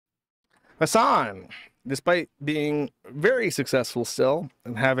Hasan, despite being very successful still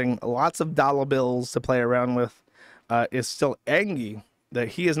and having lots of dollar bills to play around with, is still angry that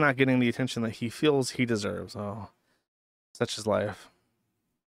he is not getting the attention that he feels he deserves. Oh, such is life.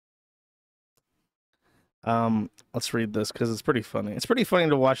 Let's read this because it's pretty funny. It's pretty funny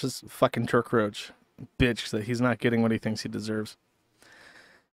to watch this fucking Turk Roach bitch that he's not getting what he thinks he deserves.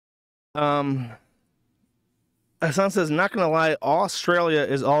 Hasan says, not gonna lie, Australia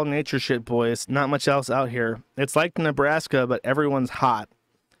is all nature shit, boys. Not much else out here. It's like Nebraska, but everyone's hot.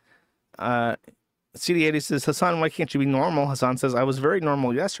 CD80 says, Hasan, why can't you be normal? Hasan says, I was very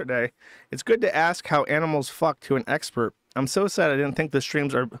normal yesterday. It's good to ask how animals fuck to an expert. I'm so sad I didn't think the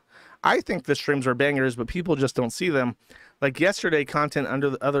streams are... I think the streams are bangers, but people just don't see them. Like yesterday, content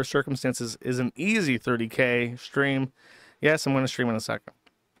under the other circumstances is an easy 30K stream. Yes, I'm going to stream in a second.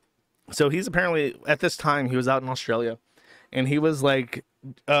 So he's apparently, at this time, he was out in Australia. And he was like,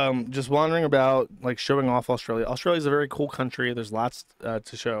 just wandering about, like showing off Australia. Australia's a very cool country. There's lots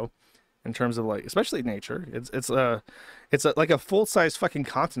to show in terms of like, especially nature. It's like a full-size fucking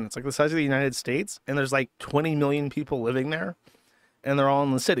continent. It's like the size of the United States. And there's like 20 million people living there. And they're all in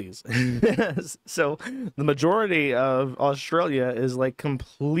the cities. So the majority of Australia is like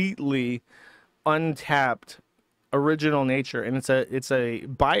completely untapped original nature, and it's a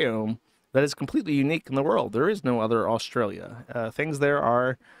biome that is completely unique in the world. There is no other Australia. Things there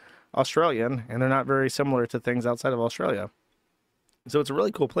are Australian, and they're not very similar to things outside of Australia. So it's a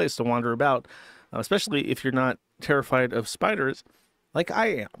really cool place to wander about, especially if you're not terrified of spiders like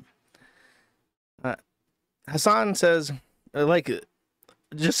I am. Hasan says,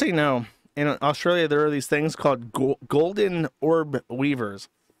 just so you know, in Australia there are these things called golden orb weavers.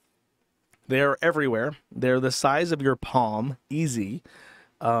 They are everywhere. They're the size of your palm, easy.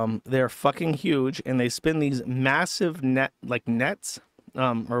 They're fucking huge, and they spin these massive nets,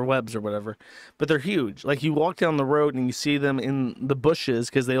 or webs or whatever. But they're huge. Like you walk down the road and you see them in the bushes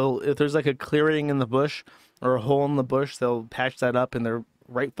because if there's like a clearing in the bush or a hole in the bush, they'll patch that up, and they're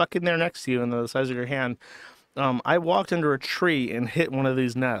right fucking there next to you, and they're the size of your hand. I walked under a tree and hit one of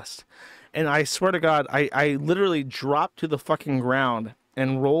these nests, and I swear to God, I literally dropped to the fucking ground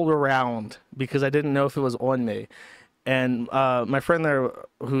and rolled around because I didn't know if it was on me. And my friend there,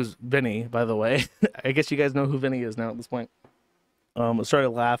 who's Vinny, by the way, I guess you guys know who Vinny is now at this point,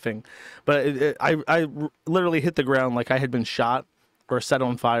 started laughing. But I literally hit the ground like I had been shot or set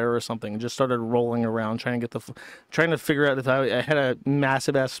on fire or something, and just started rolling around trying to figure out if I had a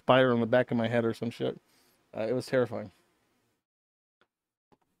massive ass spider on the back of my head or some shit. It was terrifying.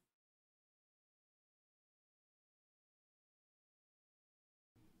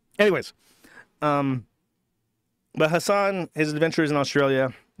 Anyways, but Hasan, his adventures in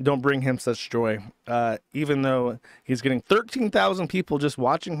Australia don't bring him such joy. Even though he's getting 13,000 people just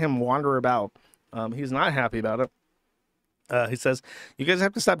watching him wander about, he's not happy about it. He says, you guys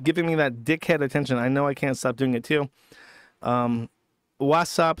have to stop giving me that dickhead attention. I know I can't stop doing it too.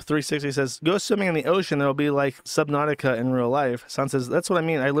 Wasop360 says, go swimming in the ocean. There'll be like Subnautica in real life. Hasan says, that's what I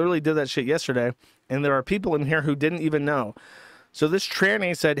mean. I literally did that shit yesterday, and there are people in here who didn't even know. So this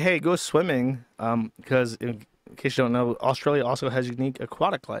tranny said, hey, go swimming, because in case you don't know, Australia also has unique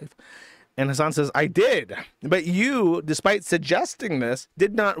aquatic life. And Hasan says, I did, but you, despite suggesting this,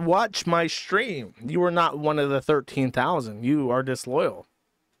 did not watch my stream. You were not one of the 13,000. You are disloyal.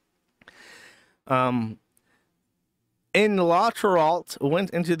 In Lateralt went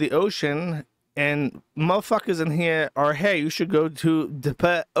into the ocean, and motherfuckers in here are, hey, you should go to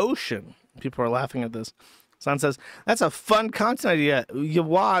the ocean. People are laughing at this. Hasan says, that's a fun content idea. You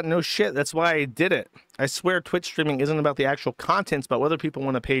no shit. That's why I did it. I swear Twitch streaming isn't about the actual contents, but whether people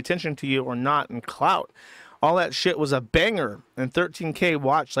want to pay attention to you or not, and clout. All that shit was a banger, and 13K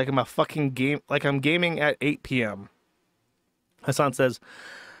watch like I'm a fucking game, like I'm gaming at 8 p.m. Hasan says,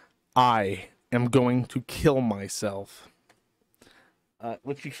 I am going to kill myself.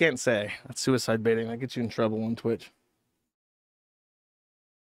 Which you can't say. That's suicide baiting. That gets you in trouble on Twitch.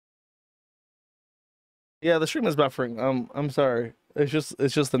 Yeah, the stream is buffering. I'm sorry. It's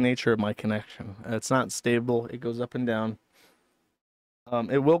just the nature of my connection. It's not stable. It goes up and down.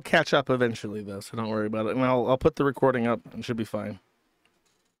 It will catch up eventually, though, so don't worry about it. And I'll put the recording up. It should be fine.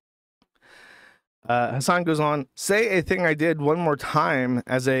 Hasan goes on, say a thing I did one more time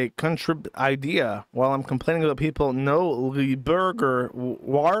as a idea while I'm complaining about people. No, the burger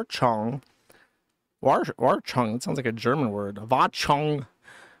Warchong. Warchong, that sounds like a German word. Warchong.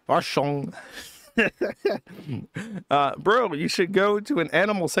 Bro, you should go to an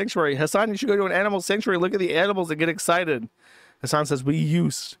animal sanctuary. Hasan, you should go to an animal sanctuary. Look at the animals and get excited. Hasan says, we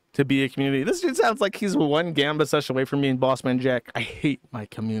used to be a community. This dude sounds like he's one Gamba session away from me and Bossman Jack. I hate my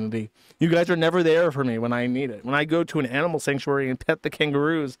community. You guys are never there for me when I need it. When I go to an animal sanctuary and pet the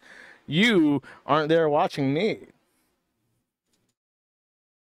kangaroos, you aren't there watching me.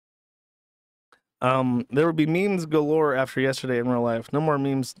 There would be memes galore after yesterday in real life. No more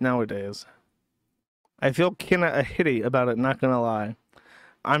memes nowadays. I feel kinda a hitty about it, not gonna lie.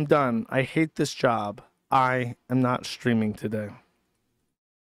 I'm done. I hate this job. I am not streaming today.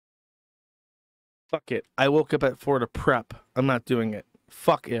 Fuck it. I woke up at 4 to prep. I'm not doing it.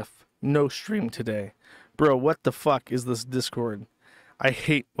 Fuck if. No stream today. Bro, what the fuck is this Discord? I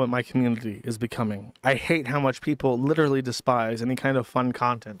hate what my community is becoming. I hate how much people literally despise any kind of fun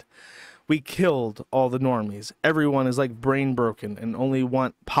content. We killed all the normies. Everyone is like brain broken and only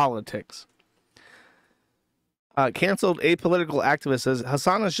want politics. Canceled apolitical activist says,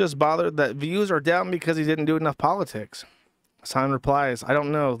 Hasan is just bothered that views are down because he didn't do enough politics. Hasan replies, I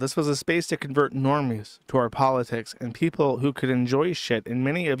don't know. This was a space to convert normies to our politics and people who could enjoy shit. And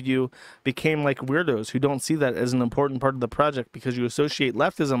many of you became like weirdos who don't see that as an important part of the project because you associate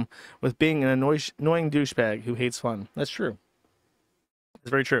leftism with being an annoying douchebag who hates fun. That's true. It's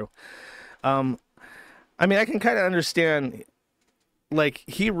very true. I mean, I can kind of understand, like,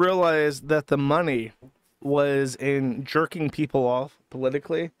 he realized that the money was in jerking people off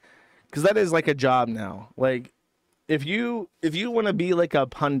politically, because that is like a job now. Like, if you want to be like a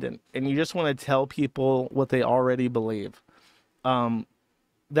pundit and you just want to tell people what they already believe,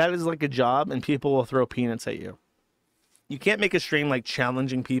 that is like a job, and people will throw peanuts at you. You can't make a stream like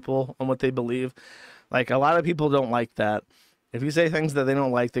challenging people on what they believe. Like, a lot of people don't like that. If you say things that they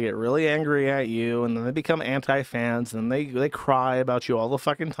don't like, they get really angry at you, and then they become anti-fans, and they cry about you all the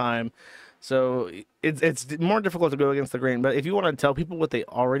fucking time. So it's more difficult to go against the grain. But if you want to tell people what they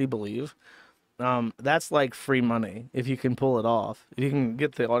already believe, that's like free money if you can pull it off. If you can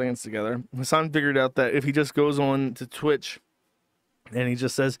get the audience together. Hasan figured out that if he just goes on to Twitch and he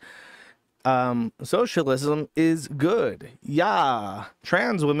just says, socialism is good. Yeah.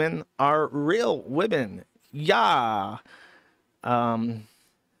 Trans women are real women. Yeah.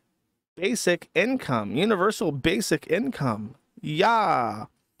 Basic income, universal basic income. Yeah.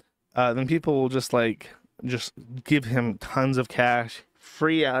 Then people will just give him tons of cash,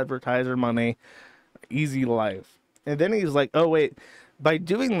 free advertiser money, easy life. And then he's like, oh wait, by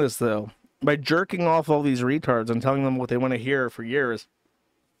doing this though, by jerking off all these retards and telling them what they want to hear for years,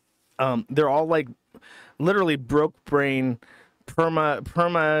 they're all like literally broke brain,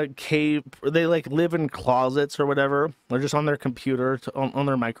 perma cave. They like live in closets or whatever. They're just on their computer on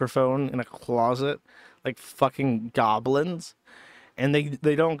their microphone in a closet, like fucking goblins. And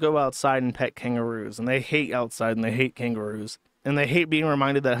they don't go outside and pet kangaroos, and they hate outside, and they hate kangaroos, and they hate being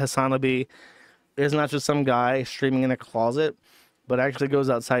reminded that Hasanabi is not just some guy streaming in a closet, but actually goes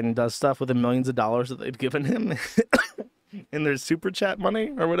outside and does stuff with the millions of dollars that they've given him in their super chat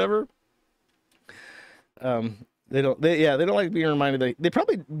money or whatever. They don't like being reminded. They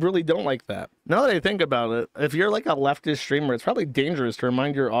probably really don't like that. Now that I think about it, if you're like a leftist streamer, it's probably dangerous to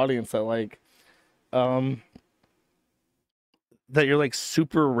remind your audience that like, that you're like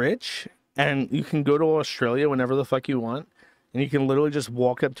super rich and you can go to Australia whenever the fuck you want, and you can literally just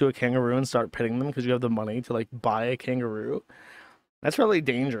walk up to a kangaroo and start petting them because you have the money to like buy a kangaroo. That's really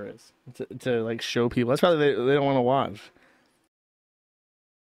dangerous to like show people. That's probably they don't want to watch.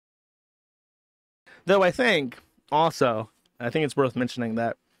 Though I think it's worth mentioning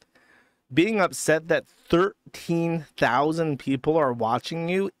that being upset that 13,000 people are watching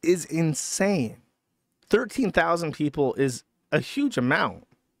you is insane. 13,000 people is a huge amount.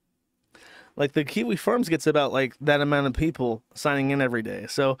 Like, the Kiwi Farms gets about like that amount of people signing in every day.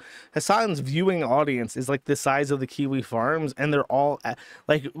 So Hasan's viewing audience is like the size of the Kiwi Farms, and they're all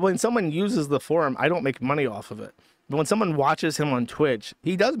like, when someone uses the forum, I don't make money off of it. But when someone watches him on Twitch,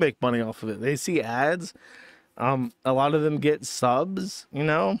 he does make money off of it. They see ads. A lot of them get subs, you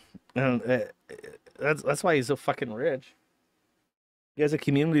know, and that's why he's so fucking rich. He has a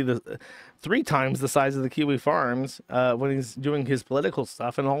community 3 times the size of the Kiwi Farms when he's doing his political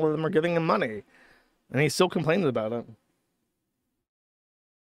stuff, and all of them are giving him money, and he still complains about it.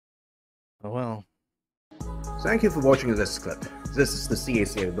 Oh well. Thank you for watching this clip. This is the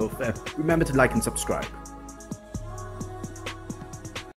CACA. Remember to like and subscribe.